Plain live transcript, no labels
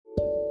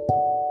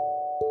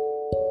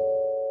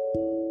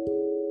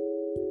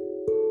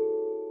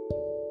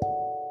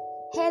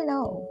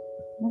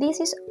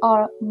These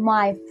are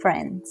my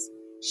friends.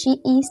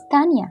 She is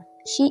Tania.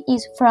 She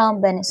is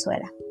from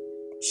Venezuela.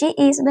 She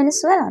is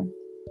Venezuelan.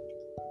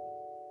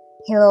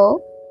 Hello,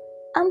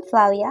 I'm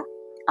Flavia.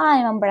 I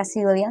am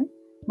Brazilian.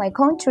 My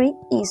country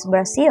is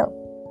Brazil.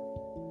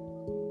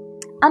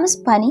 I'm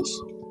Spanish.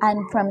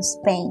 I'm from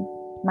Spain.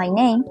 My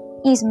name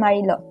is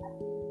Marilo.